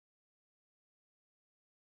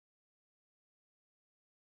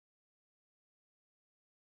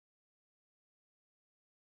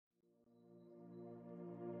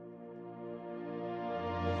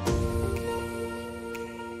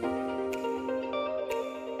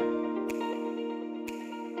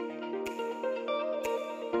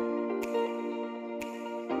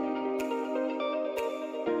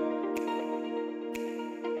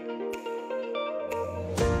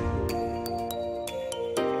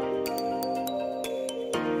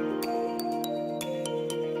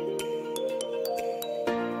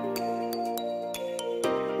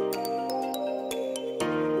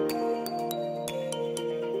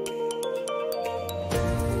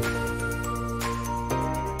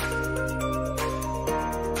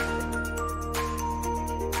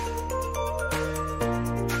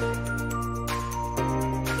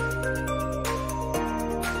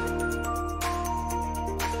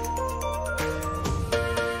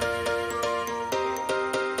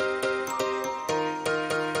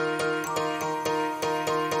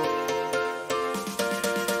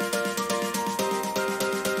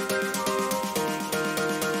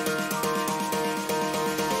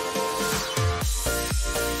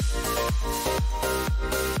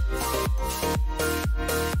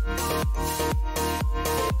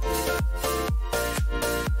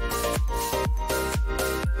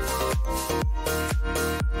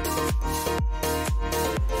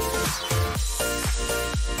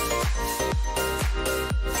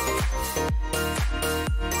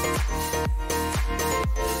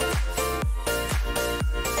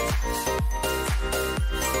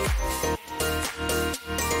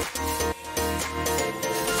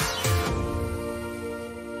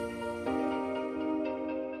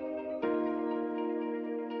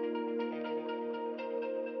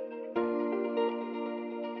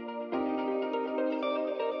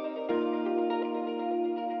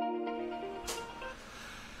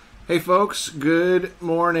Hey folks, good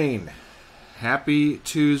morning. Happy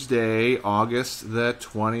Tuesday, August the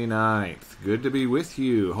 29th. Good to be with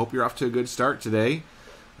you. Hope you're off to a good start today.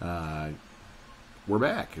 We're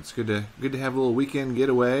back. It's good to have a little weekend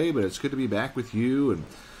getaway, but it's good to be back with you. And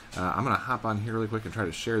I'm going to hop on here really quick and try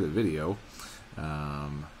to share the video.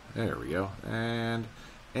 There we go. And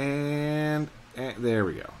there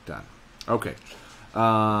we go. Done. Okay.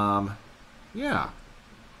 Yeah.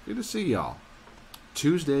 Good to see y'all.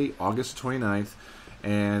 Tuesday, August 29th,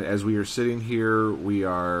 and as we are sitting here, we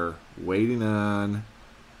are waiting on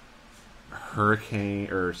hurricane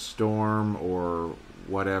or storm or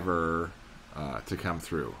whatever to come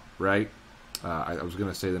through, right? I was going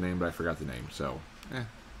to say the name, but I forgot the name, so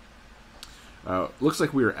looks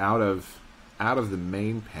like we are out of the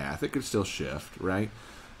main path. It could still shift, right?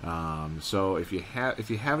 So if you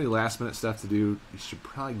have any last minute stuff to do, you should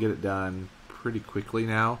probably get it done pretty quickly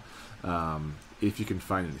now. If you can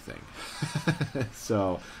find anything.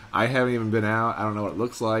 So I haven't even been out. I don't know what it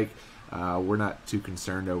looks like. We're not too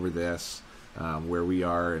concerned over this where we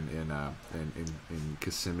are in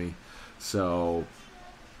Kissimmee. So,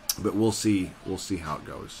 but we'll see how it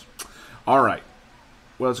goes. All right.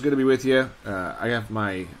 Well, it's good to be with you. I have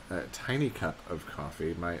my tiny cup of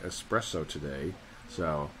coffee, my espresso today.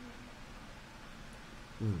 So,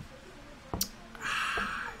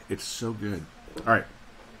 it's so good. All right.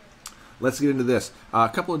 Let's get into this. A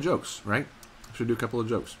couple of jokes, right? Should do a couple of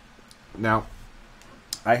jokes. Now,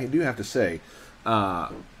 I do have to say,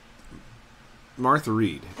 Martha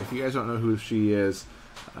Reed, if you guys don't know who she is,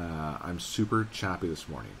 I'm super choppy this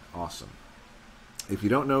morning. Awesome. If you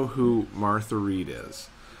don't know who Martha Reed is,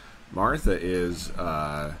 Martha is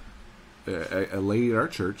a lady at our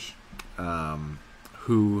church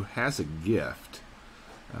who has a gift.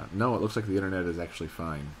 No, it looks like the internet is actually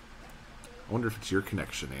fine. I wonder if it's your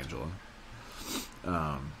connection, Angela.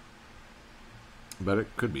 But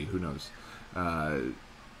it could be. Who knows?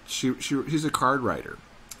 She's a card writer,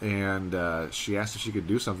 and she asked if she could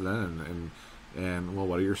do something. And well,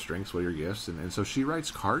 what are your strengths? What are your gifts? And so she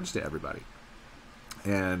writes cards to everybody.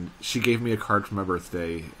 And she gave me a card for my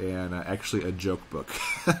birthday, and actually a joke book.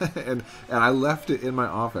 and I left it in my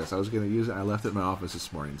office. I was going to use it. I left it in my office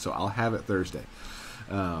this morning, so I'll have it Thursday.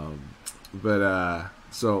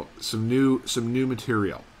 So some new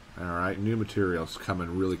material. All right, new materials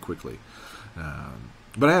coming really quickly.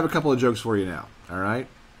 But I have a couple of jokes for you now. All right,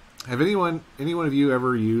 have any one of you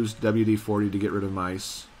ever used WD-40 to get rid of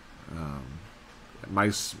mice?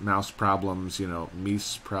 Mouse problems,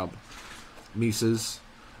 mices.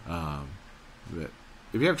 But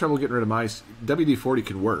if you have trouble getting rid of mice, WD-40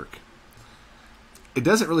 can work. It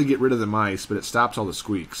doesn't really get rid of the mice, but it stops all the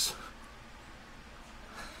squeaks.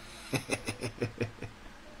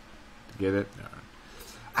 Get it? No.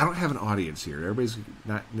 I don't have an audience here. Everybody's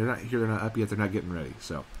not. They're not here. They're not up yet. They're not getting ready.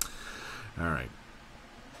 So, all right.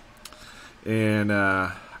 And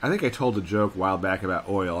I think I told a joke a while back about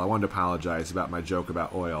oil. I wanted to apologize about my joke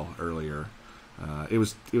about oil earlier. It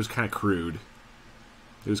was kind of crude.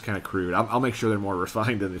 It was kind of crude. I'll make sure they're more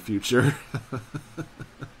refined in the future.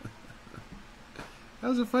 That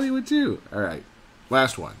was a funny one too. All right,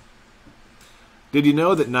 last one. Did you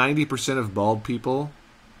know that 90% of bald people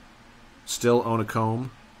still own a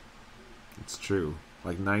comb? It's true.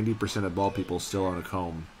 Like 90% of bald people still own a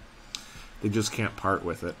comb. They just can't part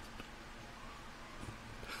with it.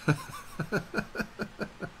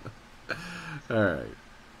 All right.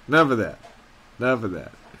 Enough of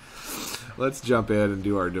that. Let's jump in and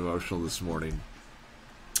do our devotional this morning.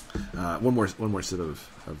 One more sip of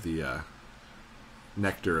the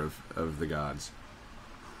nectar of the gods.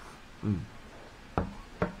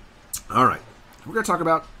 All right. We're going to talk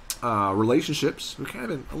about relationships. We're kind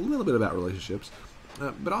of in a little bit about relationships,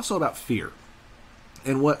 but also about fear.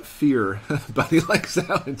 And what fear, Buddy likes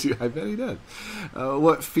that one too. I bet he did.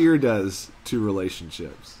 What fear does to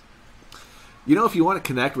relationships. If you want to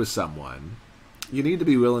connect with someone, you need to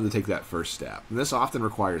be willing to take that first step. And this often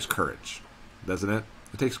requires courage, doesn't it?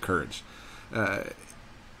 It takes courage.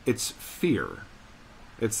 It's fear.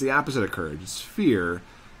 It's the opposite of courage. It's fear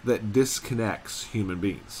that disconnects human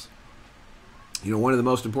beings. One of the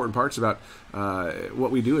most important parts about what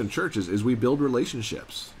we do in churches is we build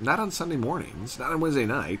relationships. Not on Sunday mornings, not on Wednesday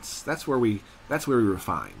nights. That's where we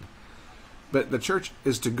refine. But the church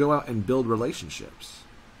is to go out and build relationships.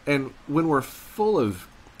 And when we're full of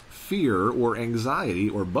fear or anxiety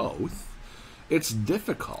or both, it's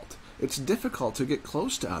difficult. It's difficult to get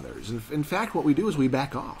close to others. In fact, what we do is we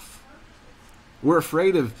back off. We're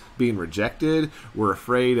afraid of being rejected. We're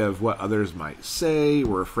afraid of what others might say.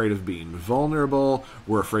 We're afraid of being vulnerable.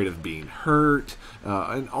 We're afraid of being hurt.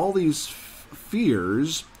 And all these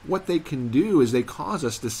fears, what they can do is they cause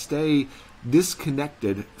us to stay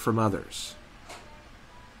disconnected from others.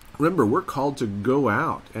 Remember, we're called to go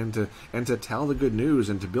out and to tell the good news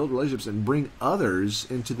and to build relationships and bring others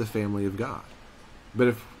into the family of God. But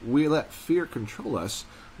if we let fear control us,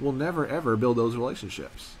 we'll never ever build those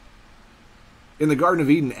relationships. In the Garden of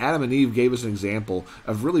Eden, Adam and Eve gave us an example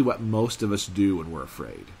of really what most of us do when we're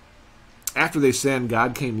afraid. After they sinned,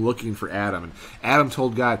 God came looking for Adam, and Adam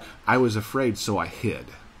told God, "I was afraid, so I hid."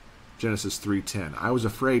 Genesis 3:10. I was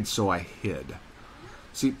afraid, so I hid.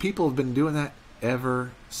 See, people have been doing that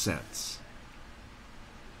ever since.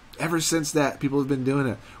 Ever since that, people have been doing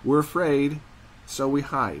it. We're afraid, so we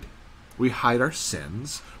hide. We hide our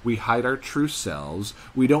sins. We hide our true selves.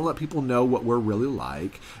 We don't let people know what we're really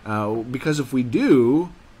like. Because if we do,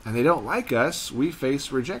 and they don't like us, we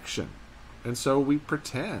face rejection. And so we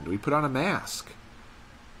pretend. We put on a mask.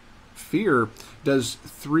 Fear does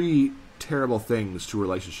three terrible things to a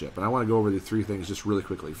relationship. And I want to go over the three things just really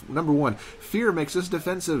quickly. Number one, fear makes us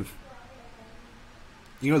defensive.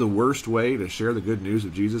 You know the worst way to share the good news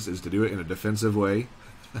of Jesus is to do it in a defensive way?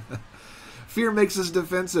 Fear makes us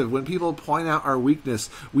defensive. When people point out our weakness,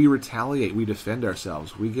 we retaliate, we defend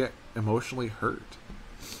ourselves, we get emotionally hurt.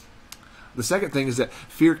 The second thing is that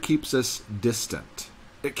fear keeps us distant.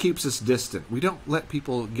 It keeps us distant. We don't let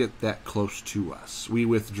people get that close to us. We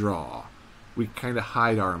withdraw. We kind of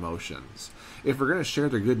hide our emotions. If we're going to share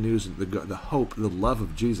the good news, the hope, the love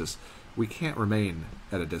of Jesus, we can't remain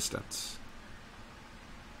at a distance.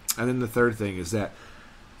 And then the third thing is that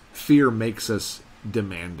fear makes us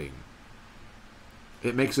demanding.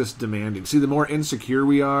 It makes us demanding. See, the more insecure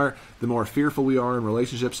we are, the more fearful we are in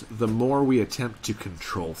relationships, the more we attempt to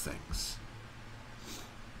control things.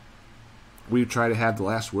 We try to have the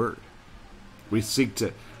last word. We seek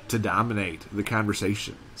to dominate the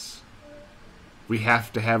conversations. We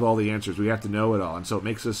have to have all the answers. We have to know it all. And so it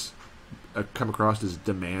makes us come across as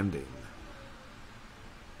demanding.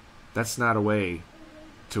 That's not a way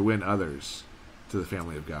to win others to the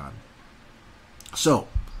family of God. So,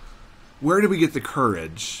 where do we get the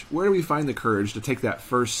courage? Where do we find the courage to take that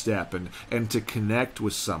first step and to connect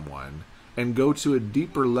with someone and go to a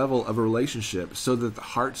deeper level of a relationship so that the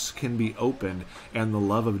hearts can be opened and the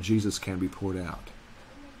love of Jesus can be poured out?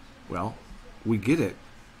 Well, we get it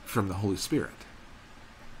from the Holy Spirit.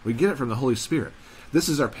 We get it from the Holy Spirit. This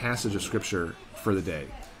is our passage of Scripture for the day.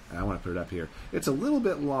 I want to put it up here. It's a little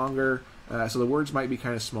bit longer, so the words might be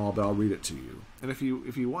kind of small, but I'll read it to you. And if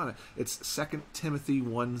you want it, it's 2 Timothy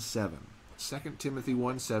 1:7. 2 Timothy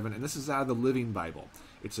 1:7, and this is out of the Living Bible.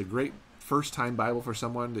 It's a great first-time Bible for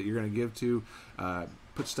someone that you're going to give to.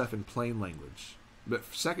 Put stuff in plain language. But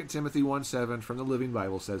 2 Timothy 1:7 from the Living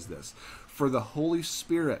Bible says this: "For the Holy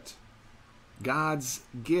Spirit, God's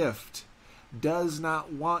gift, does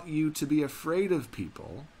not want you to be afraid of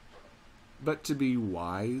people, but to be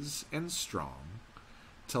wise and strong,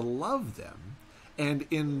 to love them, and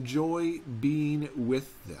enjoy being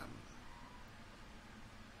with them."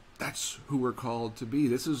 That's who we're called to be.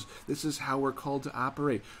 This is how we're called to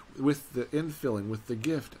operate, with the infilling, with the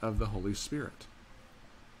gift of the Holy Spirit.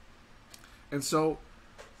 And so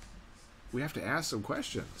we have to ask some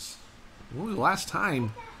questions. When was the last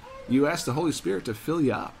time you asked the Holy Spirit to fill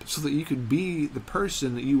you up so that you could be the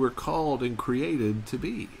person that you were called and created to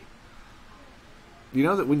be? You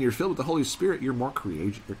know that when you're filled with the Holy Spirit, you're more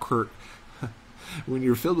courageous. When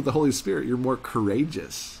you're filled with the Holy Spirit, you're more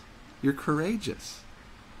courageous. You're courageous.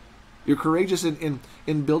 You're courageous in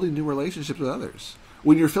building new relationships with others.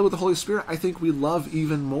 When you're filled with the Holy Spirit, I think we love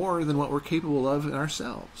even more than what we're capable of in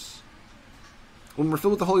ourselves. When we're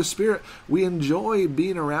filled with the Holy Spirit, we enjoy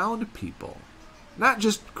being around people. Not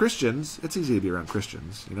just Christians. It's easy to be around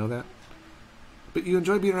Christians. You know that? But you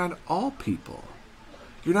enjoy being around all people.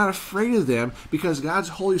 You're not afraid of them because God's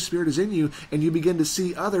Holy Spirit is in you, and you begin to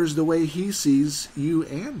see others the way He sees you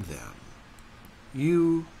and them.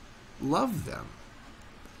 You love them.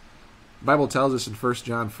 The Bible tells us in 1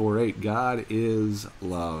 John 4:8, God is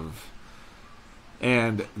love.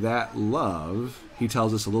 And that love, He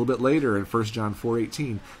tells us a little bit later in 1 John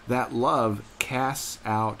 4:18, that love casts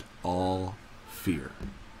out all fear.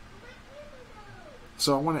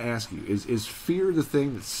 So I want to ask you, is fear the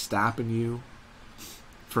thing that's stopping you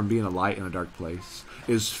from being a light in a dark place?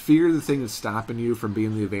 Is fear the thing that's stopping you from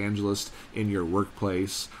being the evangelist in your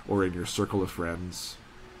workplace or in your circle of friends?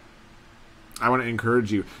 I want to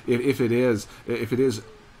encourage you, if it is,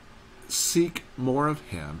 seek more of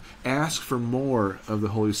Him. Ask for more of the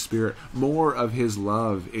Holy Spirit, more of His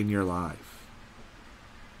love in your life.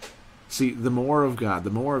 See, the more of God,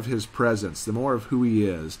 the more of His presence, the more of who He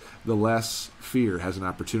is, the less fear has an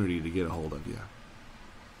opportunity to get a hold of you.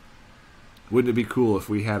 Wouldn't it be cool if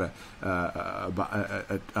we had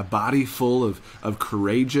a body full of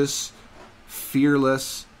courageous,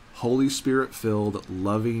 fearless, Holy Spirit-filled,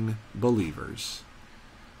 loving believers?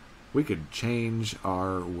 We could change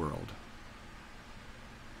our world.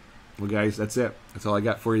 Well, guys, that's it. That's all I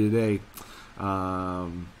got for you today.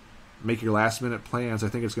 Make your last-minute plans. I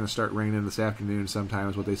think it's going to start raining this afternoon sometime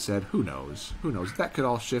is what they said. Who knows? Who knows? That could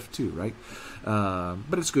all shift too, right?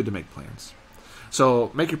 But it's good to make plans.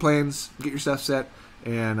 So make your plans, get your stuff set,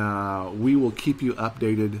 and we will keep you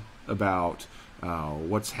updated about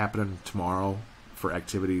what's happening tomorrow for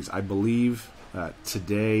activities. I believe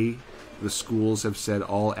today the schools have said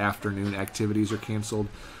all afternoon activities are canceled.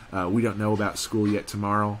 We don't know about school yet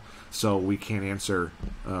tomorrow, so we can't answer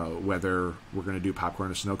whether we're going to do popcorn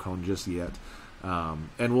and a snow cone just yet.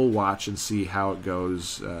 And we'll watch and see how it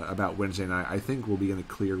goes about Wednesday night. I think we'll be in the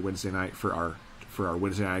clear Wednesday night for our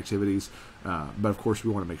Wednesday night activities. But of course,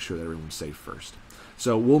 we want to make sure that everyone's safe first.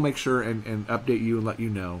 So we'll make sure and update you and let you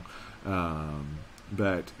know.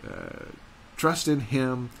 But trust in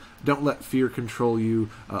Him. Don't let fear control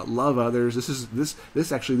you. Love others.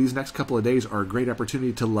 This actually, these next couple of days are a great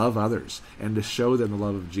opportunity to love others and to show them the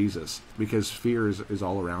love of Jesus, because fear is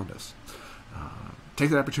all around us.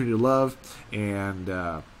 Take that opportunity to love, and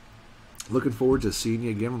looking forward to seeing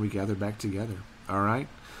you again when we gather back together. All right?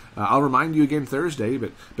 I'll remind you again Thursday,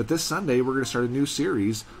 but this Sunday we're going to start a new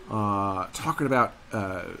series talking about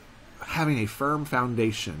having a firm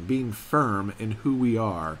foundation, being firm in who we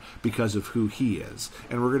are because of who He is.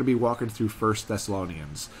 And we're going to be walking through 1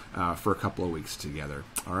 Thessalonians for a couple of weeks together.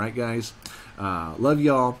 All right, guys? Love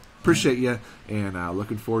y'all. Appreciate you. And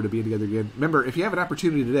looking forward to being together again. Remember, if you have an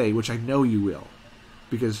opportunity today, which I know you will,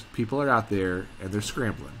 because people are out there and they're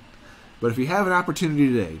scrambling. But if you have an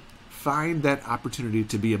opportunity today, find that opportunity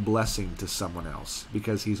to be a blessing to someone else,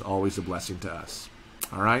 because He's always a blessing to us.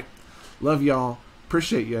 All right? Love y'all.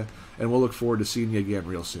 Appreciate you. And we'll look forward to seeing you again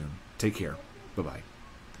real soon. Take care. Bye-bye.